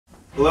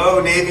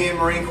Hello, Navy and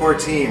Marine Corps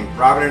team.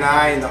 Robin and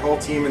I and the whole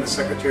team in the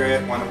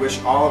Secretariat want to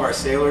wish all of our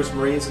sailors,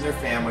 Marines, and their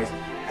families a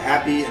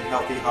happy and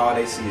healthy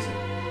holiday season.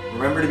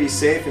 Remember to be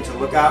safe and to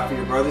look out for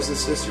your brothers and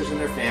sisters and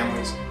their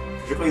families,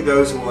 particularly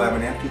those who will have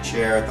an empty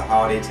chair at the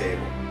holiday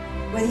table.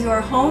 Whether you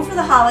are home for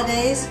the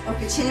holidays or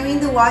continuing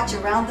the watch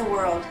around the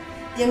world,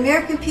 the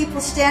American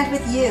people stand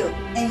with you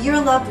and your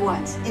loved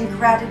ones in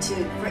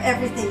gratitude for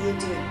everything you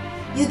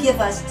do. You give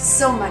us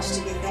so much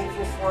to be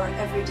thankful for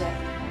every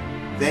day.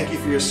 Thank you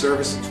for your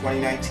service in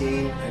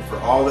 2019 and for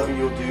all that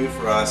you'll do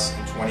for us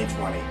in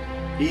 2020.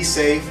 Be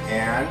safe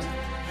and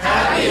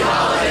Happy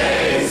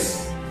Holidays!